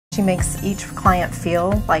She makes each client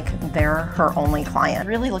feel like they're her only client.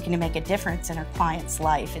 Really looking to make a difference in her client's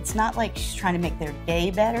life. It's not like she's trying to make their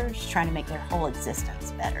day better, she's trying to make their whole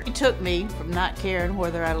existence better. She took me from not caring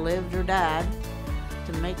whether I lived or died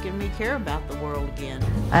to making me care about the world again.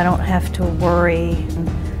 I don't have to worry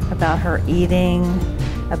about her eating,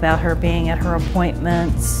 about her being at her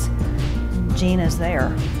appointments. Gina's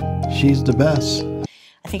there. She's the best.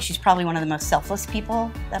 I think she's probably one of the most selfless people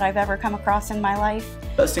that I've ever come across in my life.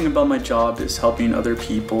 The best thing about my job is helping other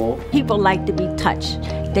people. People like to be touched.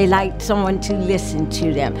 They like someone to listen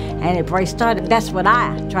to them. And at brightstar, that's what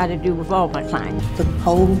I try to do with all my clients. The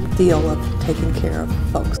whole deal of taking care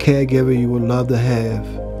of folks. Caregiver you would love to have,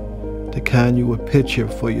 the kind you would picture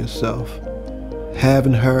for yourself.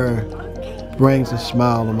 Having her brings a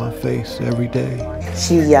smile on my face every day.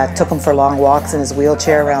 She took him for long walks in his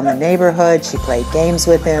wheelchair around the neighborhood. She played games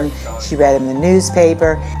with him. She read him the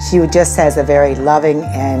newspaper. She just has a very loving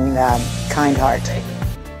and kind heart.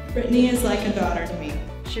 Brittany is like a daughter to me.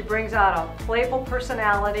 She brings out a playful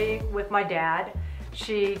personality with my dad.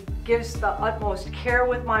 She gives the utmost care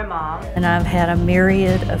with my mom. And I've had a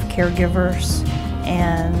myriad of caregivers,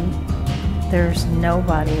 and there's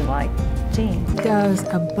nobody like Jean. Goes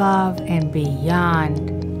above and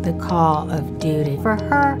beyond the call of duty. For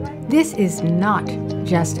her, this is not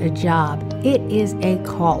just a job, it is a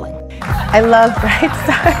calling. I love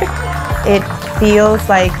brightstar. It feels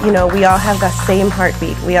like, you know, we all have the same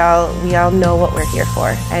heartbeat. We all know what we're here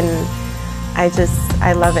for, and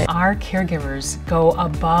I love it. Our caregivers go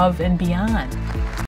above and beyond.